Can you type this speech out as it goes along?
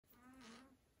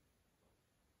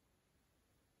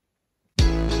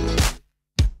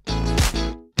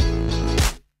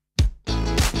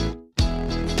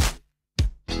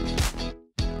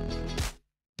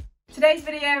Today's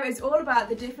video is all about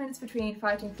the difference between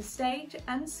fighting for stage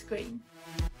and screen.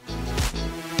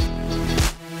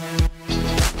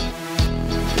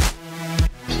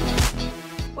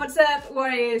 What's up,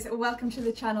 Warriors? Welcome to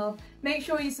the channel. Make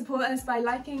sure you support us by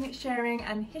liking, sharing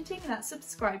and hitting that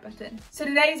subscribe button. So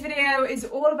today's video is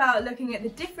all about looking at the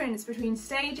difference between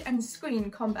stage and screen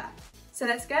combat. So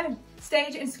let's go.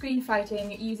 Stage and screen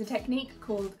fighting use a technique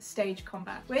called stage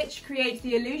combat, which creates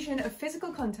the illusion of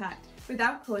physical contact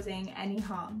without causing any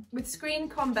harm. With screen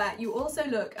combat, you also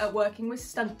look at working with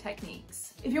stunt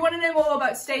techniques. If you want to know more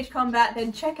about stage combat,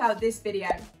 then check out this video.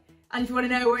 And if you want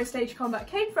to know where stage combat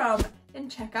came from, then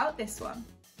check out this one.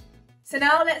 So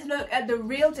now let's look at the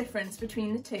real difference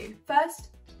between the two. First,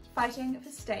 fighting for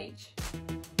stage.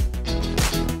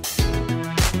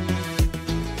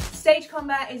 Stage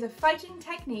combat is a fighting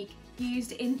technique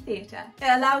used in theatre.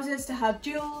 It allows us to have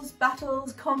duels,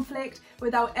 battles, conflict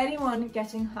without anyone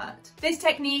getting hurt. This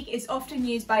technique is often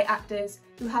used by actors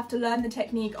who have to learn the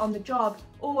technique on the job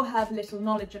or have little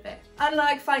knowledge of it.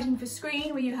 Unlike fighting for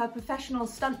screen, where you have professional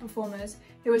stunt performers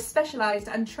who are specialised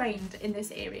and trained in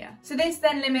this area. So this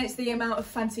then limits the amount of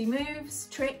fancy moves,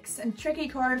 tricks and tricky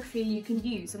choreography you can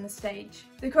use on the stage.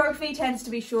 The choreography tends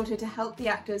to be shorter to help the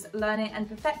actors learn it and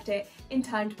perfect it in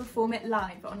time to perform it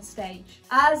live on stage.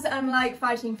 As unlike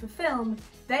fighting for film,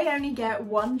 they only get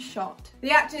one shot.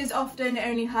 The actors often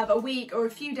only have a week or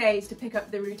a few days to pick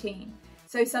up the routine.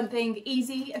 So something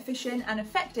easy, efficient and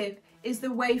effective is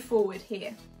the way forward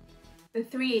here. The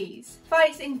 3 E's.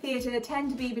 Fights in theatre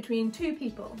tend to be between two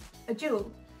people, a duel,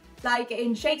 like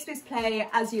in Shakespeare's play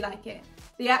As You Like It.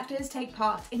 The actors take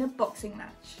part in a boxing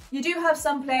match. You do have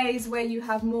some plays where you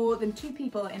have more than two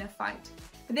people in a fight,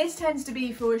 but this tends to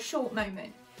be for a short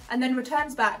moment and then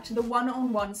returns back to the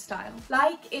one-on-one style,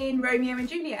 like in Romeo and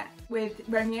Juliet with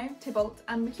Romeo, Tybalt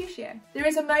and Mercutio. There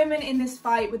is a moment in this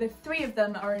fight where the 3 of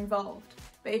them are involved,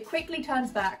 but it quickly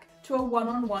turns back to a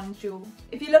one-on-one duel.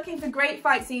 If you're looking for great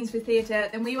fight scenes for theatre,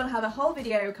 then we will have a whole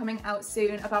video coming out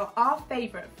soon about our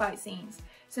favourite fight scenes,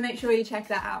 so make sure you check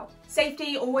that out.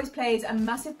 Safety always plays a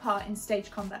massive part in stage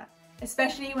combat,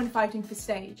 especially when fighting for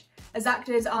stage, as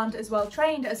actors aren't as well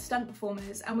trained as stunt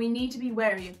performers and we need to be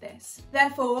wary of this.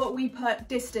 Therefore, we put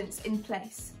distance in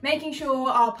place, making sure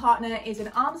our partner is an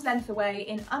arm's length away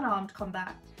in unarmed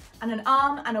combat and an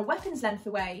arm and a weapon's length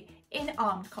away in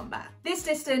armed combat. This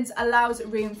distance allows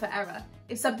room for error.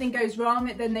 If something goes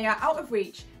wrong, then they are out of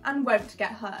reach and won't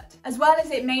get hurt. As well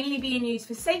as it mainly being used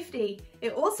for safety,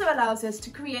 it also allows us to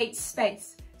create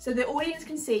space so the audience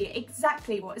can see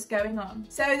exactly what is going on,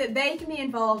 so that they can be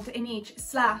involved in each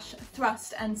slash,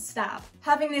 thrust and stab.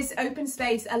 Having this open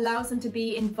space allows them to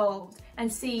be involved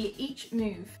and see each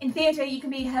move. In theatre, you can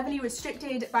be heavily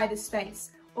restricted by the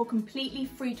space or completely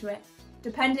free to it,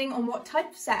 depending on what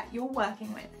type of set you're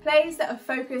working with. Plays that are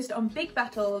focused on big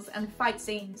battles and fight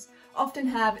scenes often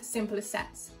have simpler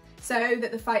sets, so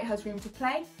that the fight has room to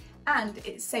play and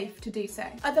it's safe to do so.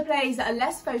 Other plays that are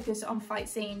less focused on fight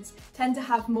scenes tend to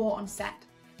have more on set,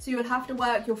 so you will have to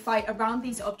work your fight around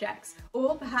these objects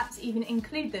or perhaps even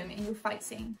include them in your fight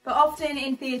scene. But often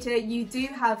in theatre you do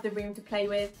have the room to play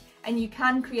with and you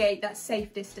can create that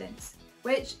safe distance,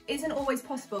 which isn't always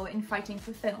possible in fighting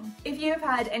for film. If you have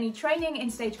had any training in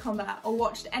stage combat or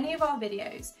watched any of our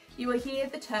videos, you will hear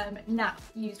the term nap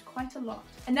used quite a lot.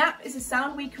 A nap is a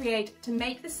sound we create to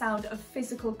make the sound of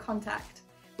physical contact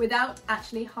without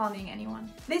actually harming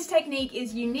anyone. This technique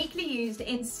is uniquely used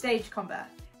in stage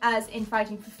combat, as in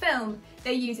fighting for film,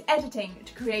 they use editing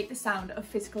to create the sound of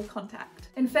physical contact.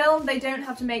 In film, they don't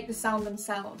have to make the sound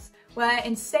themselves, where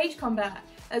in stage combat,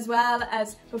 as well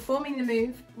as performing the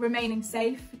move, remaining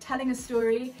safe, telling a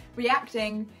story,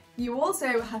 reacting, you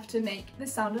also have to make the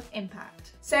sound of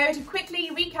impact. So to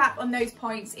quickly recap on those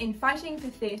points in fighting for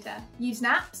theatre: use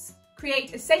naps,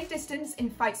 create a safe distance in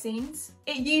fight scenes,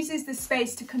 it uses the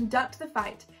space to conduct the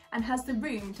fight and has the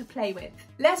room to play with.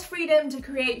 Less freedom to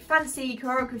create fancy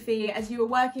choreography as you are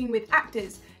working with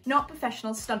actors, not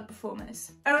professional stunt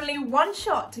performers. Only one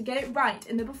shot to get it right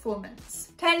in the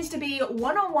performance. Tends to be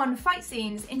one-on-one fight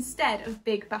scenes instead of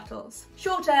big battles.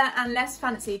 Shorter and less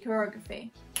fancy choreography.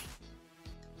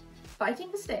 Fighting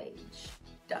for stage.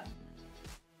 Done.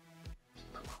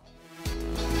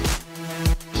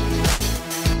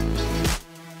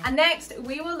 And next,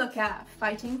 we will look at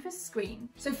fighting for screen.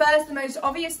 So first, the most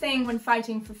obvious thing when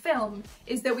fighting for film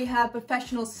is that we have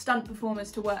professional stunt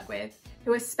performers to work with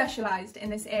who are specialised in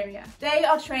this area. They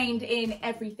are trained in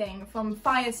everything from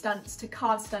fire stunts to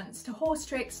car stunts to horse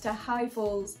tricks to high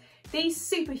falls These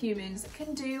superhumans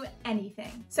can do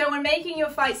anything. So when making your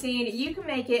fight scene, you can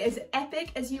make it as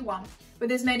epic as you want,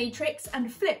 with as many tricks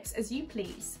and flips as you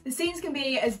please. The scenes can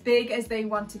be as big as they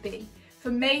want to be,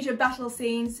 from major battle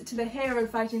scenes to the hero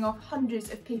fighting off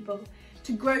hundreds of people,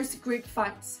 to gross group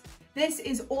fights. This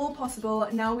is all possible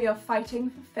now we are fighting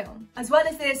for film. As well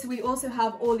as this, we also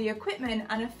have all the equipment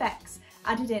and effects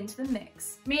added into the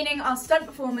mix, meaning our stunt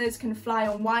performers can fly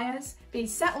on wires, be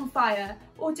set on fire,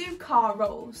 or do car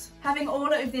rolls. Having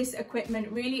all of this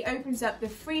equipment really opens up the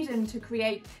freedom to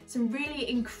create some really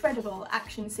incredible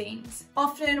action scenes.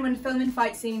 Often when filming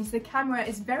fight scenes, the camera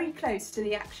is very close to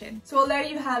the action. So although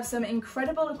you have some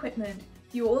incredible equipment,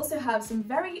 you also have some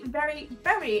very, very,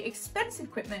 very expensive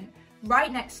equipment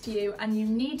right next to you, and you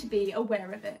need to be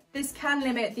aware of it. This can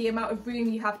limit the amount of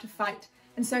room you have to fight,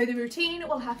 and so the routine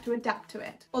will have to adapt to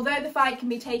it. Although the fight can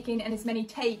be taken in as many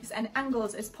takes and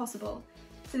angles as possible,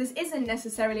 so this isn't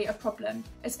necessarily a problem,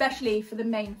 especially for the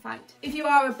main fight. If you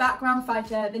are a background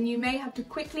fighter, then you may have to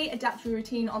quickly adapt your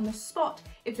routine on the spot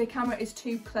if the camera is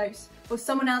too close or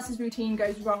someone else's routine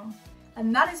goes wrong.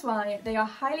 And that is why they are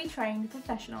highly trained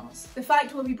professionals. The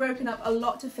fight will be broken up a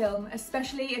lot to film,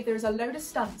 especially if there is a load of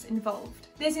stunts involved.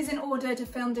 This is in order to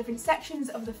film different sections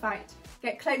of the fight,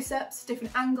 get close-ups,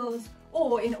 different angles,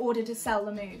 or in order to sell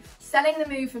the move. Selling the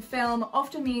move for film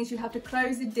often means you have to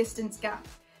close the distance gap,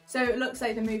 so it looks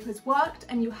like the move has worked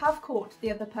and you have caught the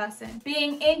other person.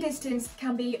 Being in distance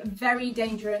can be very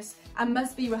dangerous and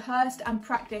must be rehearsed and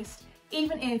practiced,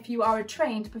 even if you are a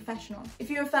trained professional. If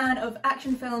you're a fan of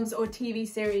action films or TV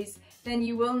series, then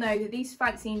you will know that these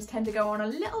fight scenes tend to go on a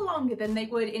little longer than they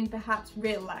would in perhaps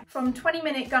real life. From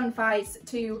 20-minute gunfights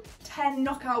to 10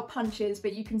 knockout punches,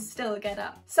 but you can still get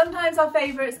up. Sometimes our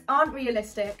favourites aren't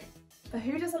realistic, but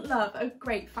who doesn't love a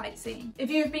great fight scene?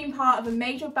 If you've been part of a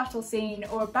major battle scene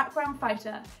or a background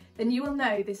fighter, then you will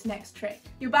know this next trick.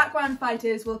 Your background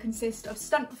fighters will consist of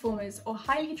stunt performers or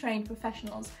highly trained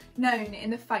professionals known in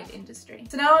the fight industry.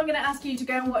 So now I'm going to ask you to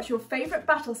go and watch your favourite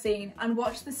battle scene and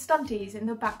watch the stunties in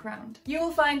the background. You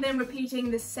will find them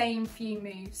repeating the same few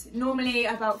moves, normally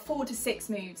about 4 to 6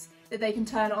 moves, that they can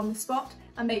turn on the spot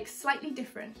and make slightly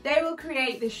different. They will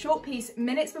create this short piece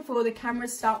minutes before the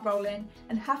cameras start rolling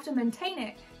and have to maintain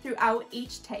it throughout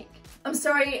each take. I'm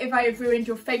sorry if I have ruined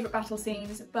your favourite battle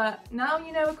scenes, but now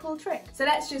you know a cool trick. So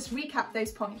let's just recap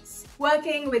those points.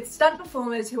 Working with stunt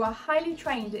performers who are highly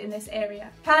trained in this area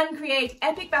can create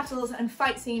epic battles and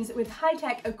fight scenes with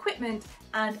high-tech equipment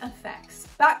and effects.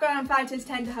 Background fighters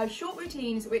tend to have short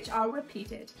routines which are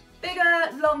repeated. Bigger,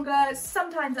 longer,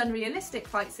 sometimes unrealistic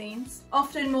fight scenes,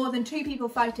 often more than 2 people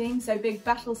fighting, so big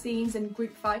battle scenes and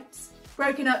group fights.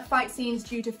 Broken up fight scenes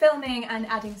due to filming and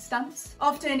adding stunts,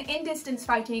 often in-distance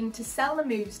fighting to sell the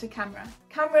moves to camera.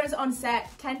 Cameras on set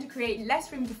tend to create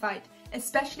less room to fight,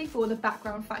 especially for the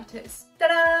background fighters.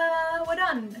 Ta-da! We're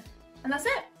done! And that's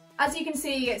it! As you can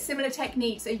see, similar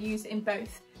techniques are used in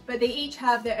both, but they each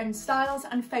have their own styles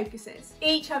and focuses.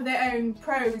 Each have their own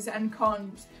pros and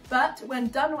cons, but when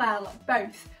done well,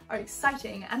 both are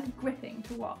exciting and gripping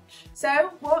to watch.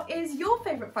 So, what is your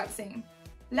favourite fight scene?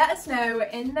 Let us know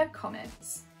in the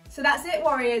comments. So that's it,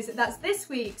 Warriors, that's this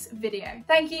week's video.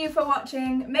 Thank you for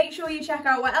watching. Make sure you check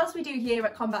out what else we do here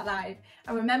at Combat Live,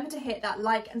 and remember to hit that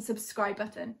like and subscribe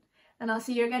button. And I'll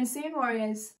see you again soon,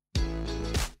 Warriors.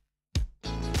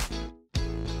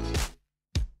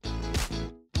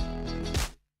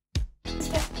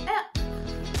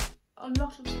 A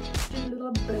lot of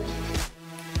little birds.